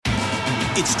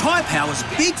It's Tyre Power's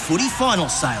Big Footy Final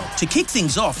Sale. To kick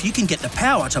things off, you can get the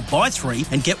power to buy 3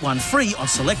 and get 1 free on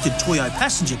selected Toyo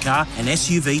passenger car and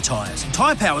SUV tyres.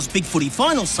 Tyre Power's Big Footy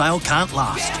Final Sale can't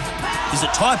last. Visit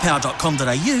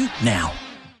tyrepower.com.au now.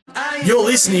 You're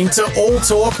listening to All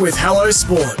Talk with Hello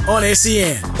Sport on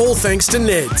SEN. All thanks to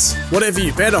Neds. Whatever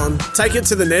you bet on, take it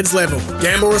to the Neds level.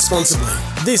 Gamble responsibly.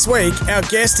 This week, our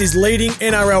guest is leading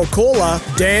NRL caller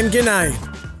Dan Ginnane.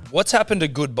 What's happened to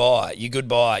goodbye? You've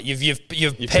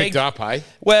picked up, hey?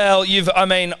 Well,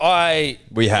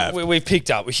 we've picked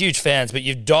up. We're huge fans, but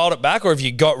you've dialed it back, or have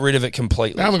you got rid of it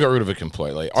completely? I haven't got rid of it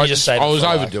completely. I was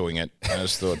overdoing it. I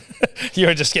just thought you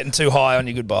were just getting too high on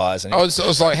your goodbyes. I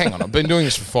was like, hang on, I've been doing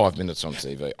this for 5 minutes on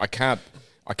TV. I can't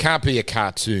be a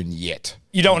cartoon yet.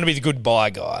 You don't want to be the goodbye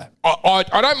guy. I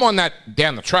don't mind that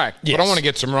down the track, yes. but I want to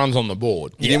get some runs on the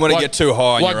board. You didn't want to get too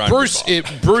high on your own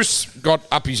Bruce got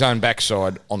up his own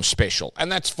backside on special,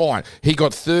 and that's fine. He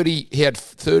had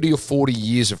 30 or 40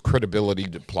 years of credibility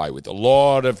to play with, a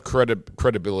lot of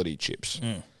credibility chips.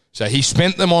 So he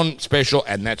spent them on special,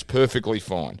 and that's perfectly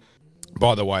fine.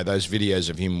 By the way, those videos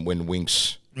of him when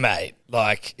Winks... Mate,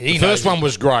 the first one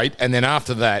was great, and then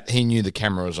after that, he knew the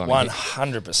camera was on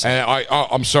 100%. And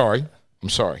I'm sorry.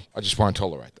 I just won't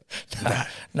tolerate that.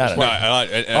 No.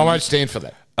 I won't stand for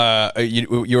that.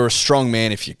 You're a strong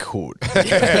man if you could.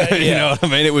 You know what I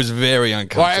mean? It was very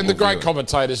uncomfortable. And the great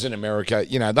commentators in America,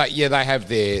 they have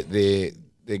their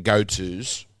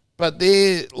go-tos, but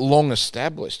they're long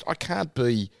established. I can't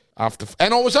be after...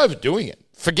 And I was overdoing it.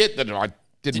 Forget that I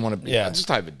didn't want to be... I'm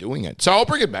just overdoing it. So I'll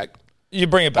bring it back. You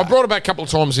bring it back. I brought it back a couple of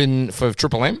times in for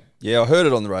Triple M. Yeah, I heard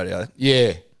it on the radio.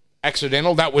 Yeah.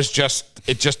 Accidental. That was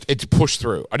it pushed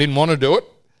through. I didn't want to do it.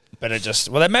 But it just...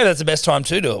 Well, maybe that's the best time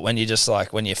to do it, when you just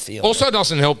when you feel Also, it. It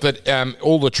doesn't help that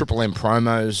all the Triple M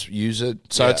promos use it.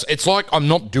 So it's like I'm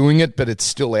not doing it, but it's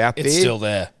still out there. It's still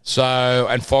there. So,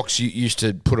 and Fox used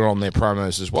to put it on their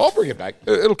promos as well. I'll bring it back.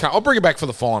 I'll bring it back for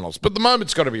the finals. But the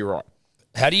moment's got to be right.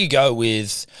 How do you go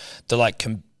with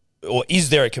the, or is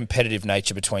there a competitive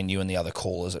nature between you and the other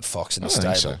callers at Fox in the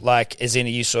stable? So. As in, are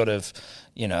you sort of,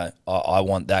 I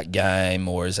want that game,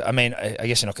 or is it, I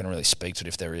guess you're not going to really speak to it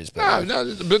if there is. But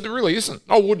No, but there really isn't.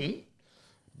 I wouldn't.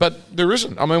 But there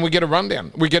isn't. I mean, we get a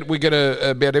rundown. We get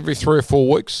about every 3 or 4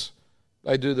 weeks.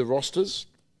 They do the rosters.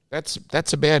 That's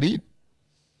about it.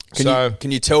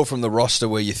 Can you tell from the roster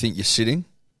where you think you're sitting?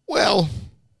 Well,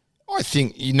 I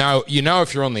think you know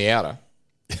if you're on the outer.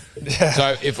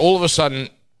 So if all of a sudden,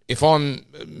 if I'm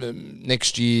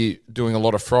next year doing a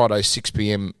lot of Friday 6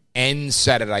 p.m. and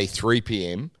Saturday 3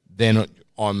 p.m, then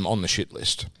I'm on the shit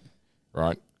list,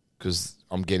 right? Because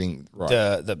I'm getting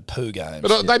the poo games.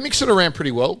 But they mix it around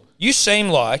pretty well. You seem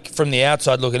like, from the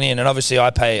outside looking in, and obviously I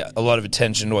pay a lot of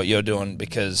attention to what you're doing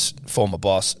because former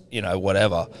boss,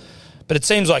 whatever. But it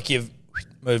seems like you've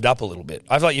moved up a little bit.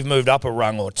 I feel like you've moved up a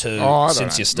rung or two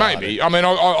since you started. Maybe. I mean,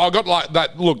 I got like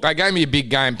that. Look, they gave me a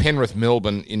big game, Penrith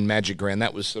Melbourne in Magic Round.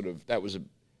 That was a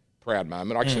proud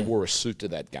moment. I actually wore a suit to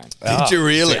that game. Did you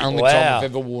really? It's the only time I've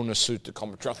ever worn a suit to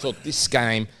commentary. I thought this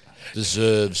game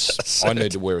deserves. I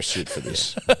need to wear a suit for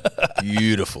this.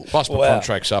 Beautiful. Plus, my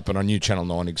contract's up, and I knew Channel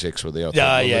 9 execs were there.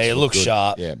 It looks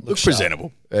sharp. Yeah, looks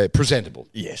presentable. Presentable.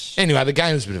 Yes. Anyway, the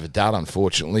game was a bit of a dud,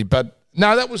 unfortunately, but.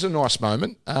 No, that was a nice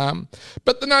moment.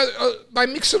 But they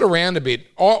mix it around a bit.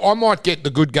 I might get the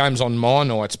good games on my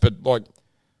nights, but like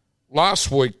last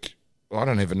week, I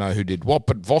don't even know who did what,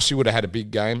 but Vossi would have had a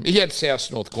big game. He had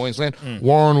North Queensland.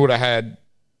 Warren would have had.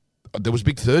 There was a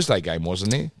big Thursday game,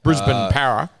 wasn't there? Brisbane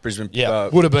Para.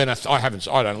 Would have been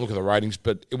I don't look at the ratings,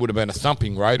 but it would have been a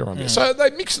thumping Raider on there. So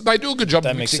they do a good job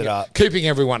of mixing it up, keeping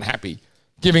everyone happy,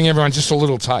 giving everyone just a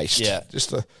little taste. Yeah.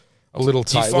 Just a little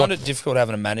taste. Do you find it difficult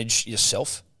having to manage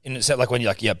yourself? In it, like when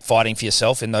you're fighting for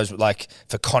yourself in those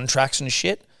for contracts and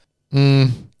shit?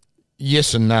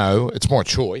 Yes and no. It's my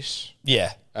choice.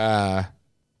 Yeah.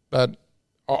 But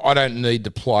I don't need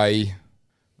to play.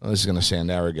 This is going to sound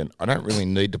arrogant. I don't really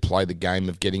need to play the game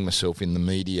of getting myself in the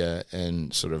media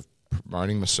and sort of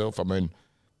promoting myself. I mean,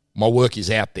 my work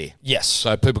is out there. Yes.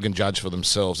 So people can judge for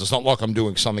themselves. It's not like I'm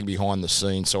doing something behind the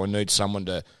scenes, so I need someone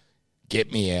to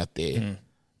get me out there.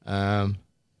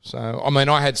 So, I mean,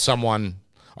 I had someone,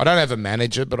 I don't have a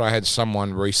manager, but I had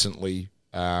someone recently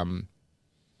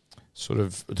sort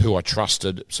of who I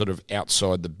trusted sort of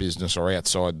outside the business or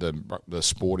outside the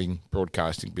sporting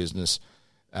broadcasting business,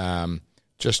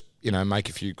 just, make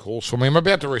a few calls for me. I'm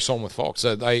about to re-sign with Fox.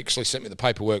 So they actually sent me the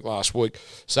paperwork last week.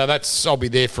 So I'll be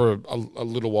there for a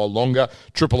little while longer.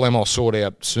 Triple M I'll sort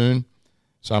out soon.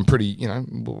 So I'm pretty,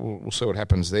 we'll see what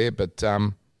happens there. But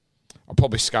I'll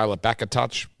probably scale it back a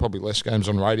touch, probably less games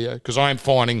on radio, because I am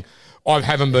finding I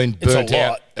haven't been burnt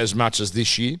out as much as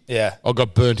this year. Yeah. I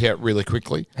got burnt out really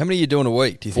quickly. How many are you doing a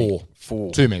week, do you think?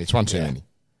 4. Too many. It's one too many.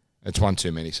 It's one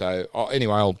too many. So,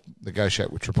 anyway, I'll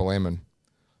negotiate with Triple M and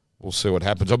we'll see what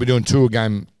happens. I'll be doing two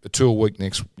a week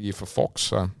next year for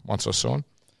Fox, once I sign.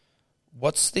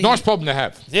 What's the... Nice problem to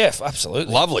have. Yeah,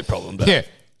 absolutely. Lovely problem, but Yeah.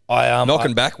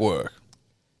 knocking back work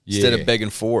instead of begging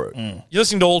for it. You're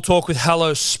listening to All Talk with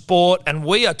Hello Sport, and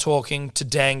we are talking to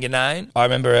Dan Ginnane. I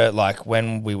remember,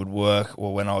 when we would work,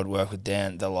 or when I would work with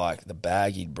Dan, the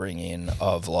bag he'd bring in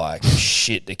of,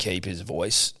 shit to keep his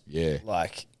voice,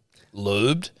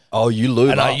 lubed. Oh, you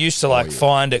lube And up. I used to,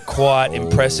 find it quite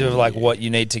impressive, what you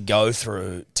need to go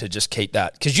through to just keep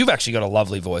that. Because you've actually got a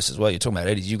lovely voice as well. You're talking about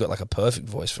Eddie's. You've got, a perfect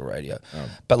voice for radio.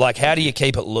 But, how do you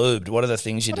keep it lubed? What are the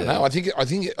things you do? No, I think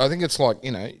it's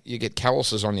you get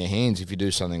calluses on your hands if you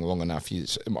do something long enough.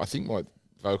 I think my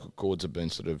vocal cords have been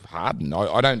sort of hardened.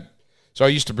 I don't. So I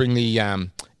used to bring the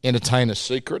Entertainer's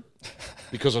Secret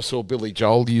because I saw Billy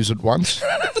Joel use it once.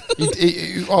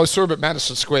 I saw him at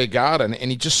Madison Square Garden and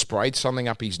he just sprayed something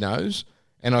up his nose.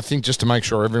 And I think just to make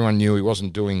sure everyone knew he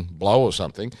wasn't doing blow or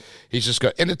something, he's just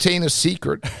got Entertainer's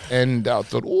Secret. And I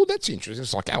thought, that's interesting.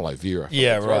 It's like aloe vera.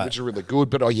 Yeah, right. Which is really good.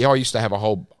 But I used to have a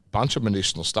whole bunch of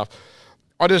medicinal stuff.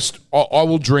 I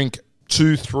will drink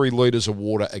 2-3 litres of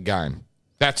water a game.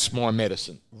 That's my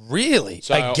medicine. Really?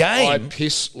 So a game? I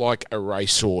piss like a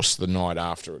racehorse the night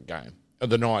after a game.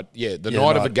 The night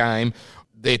of a game,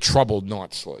 they're troubled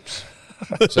night sleeps.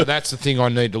 So that's the thing I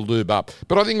need to lube up.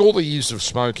 But I think all the years of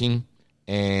smoking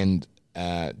and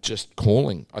just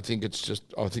calling, I think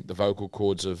the vocal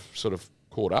cords have sort of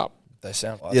caught up. They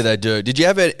sound like Yeah, they do. Did you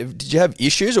have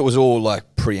issues, or was it all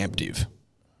preemptive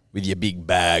with your big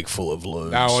bag full of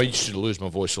lubes? No, I used to lose my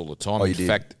voice all the time. In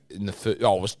fact, I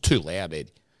was too loud,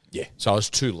 Ed. Yeah. So I was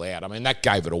too loud. I mean, that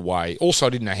gave it away. Also, I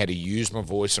didn't know how to use my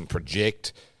voice and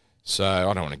project. So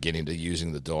I don't want to get into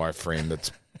using the diaphragm.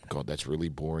 That's really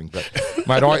boring. But,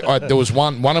 mate, there was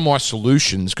one of my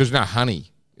solutions, because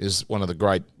honey is one of the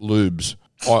great lubes.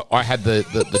 I had the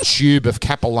tube of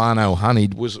Capilano honey.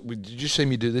 Did you see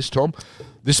me do this, Tom?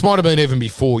 This might have been even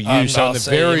before you. So in the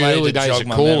very early days of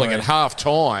calling, at half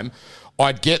time,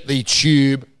 I'd get the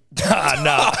tube.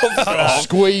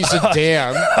 Squeeze it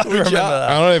down.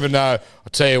 I don't even know. I'll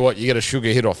tell you what, you get a sugar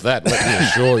hit off that, let me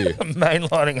assure you.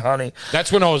 Mainlining honey.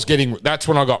 That's when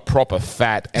I got proper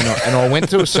fat, and I went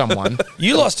to someone.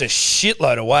 You lost a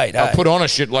shitload of weight, I put on a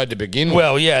shitload to begin with.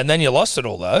 Well, yeah, and then you lost it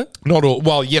all, though. Not all.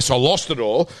 Well, yes, I lost it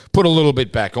all, put a little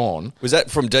bit back on. Was that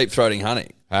from deep throating honey?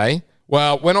 Hey?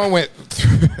 Well, when I went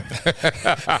through...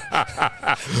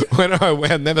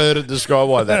 I've never heard it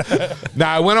described like that.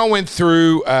 No, when I went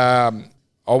through... I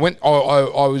went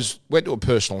to a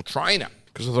personal trainer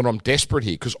because I thought I'm desperate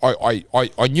here, because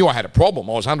I knew I had a problem.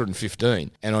 I was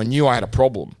 115 and I knew I had a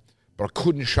problem, but I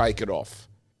couldn't shake it off.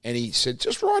 And he said,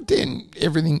 just write down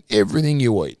everything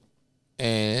you eat.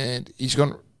 And he's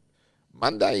gone,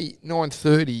 Monday,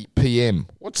 9:30 p.m.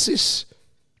 What's this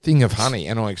thing of honey?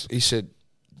 And he said,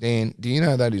 Dan, do you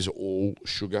know that is all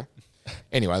sugar?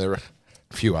 Anyway, there are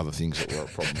a few other things that were a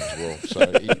problem as well.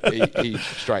 So he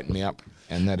straightened me up,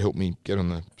 and that helped me get on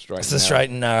the straight and narrow. It's the straight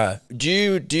and narrow. Do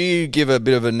you give a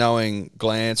bit of a knowing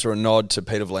glance or a nod to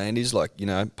Peter V'landys,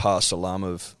 past alum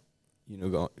of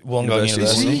Wollongong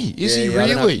University? Is he I don't know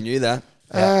if really? you knew that.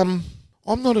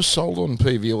 I'm not as sold on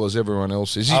PVL as everyone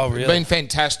else is. He's been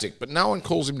fantastic, but no one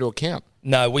calls him to account.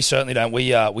 No, we certainly don't. We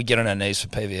get on our knees for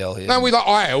PVL here. No,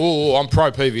 I'm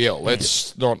pro PVL.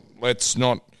 Let's not.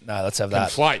 No, let's have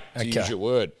that. Conflate, to use your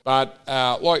word. But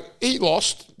he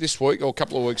lost this week or a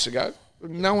couple of weeks ago.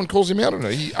 No one calls him out on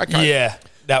it. Yeah,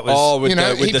 that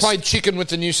was. He played chicken with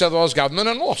the New South Wales government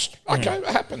and lost. Okay, it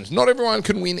happens. Not everyone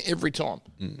can win every time,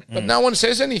 but no one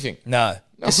says anything. No.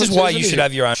 This is why you should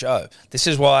have your own show. This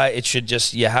is why it should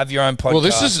you have your own podcast. Well,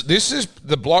 this is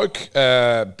the bloke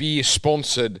beer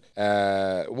sponsored.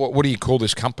 What do you call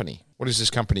this company? What is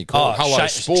this company called? Hello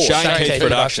Sport. Shane Keith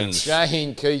Productions.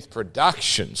 Shane Keith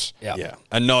Productions. Yeah.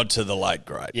 A nod to the late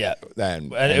great. Yeah.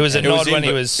 And it was a nod when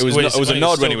he was. It was a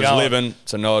nod when he was living.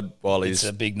 It's a nod while he's. It's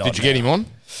a big nod. Did you get him on?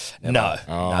 No.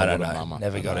 No.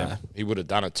 Never got him. He would have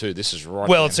done it too. This is right.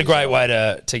 Well, it's a great way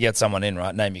to get someone in,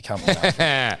 right? Name your company.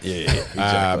 Yeah,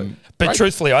 exactly. But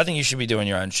truthfully, I think you should be doing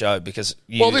your own show because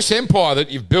this empire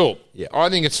that you've built, I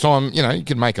think it's time, you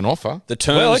can make an offer. The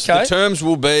terms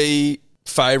will be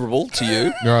favourable to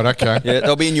you. Right, okay. Yeah,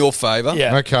 they'll be in your favour.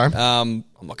 Yeah. Okay. I'm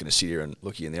not going to sit here and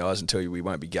look you in the eyes and tell you we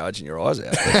won't be gouging your eyes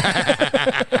out.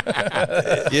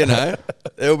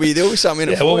 There'll be something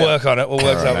in it for we'll you. work on it. We'll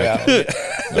work something out.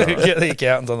 Get the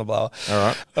accountants on the blower. All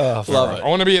right. Oh, Love it. I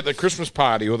want to be at the Christmas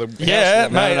party or the Yeah,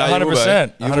 house. mate,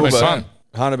 100%. You will be. 100%.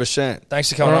 100%. Thanks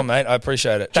for coming on, mate. I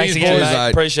appreciate it. Thanks Cheers, again, boys. mate.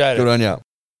 Appreciate it. Good on you.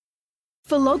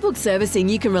 For logbook servicing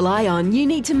you can rely on, you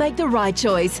need to make the right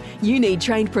choice. You need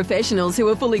trained professionals who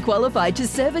are fully qualified to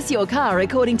service your car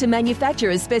according to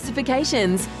manufacturer's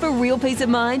specifications. For real peace of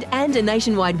mind and a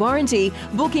nationwide warranty,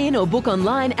 book in or book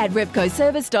online at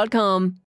repcoservice.com.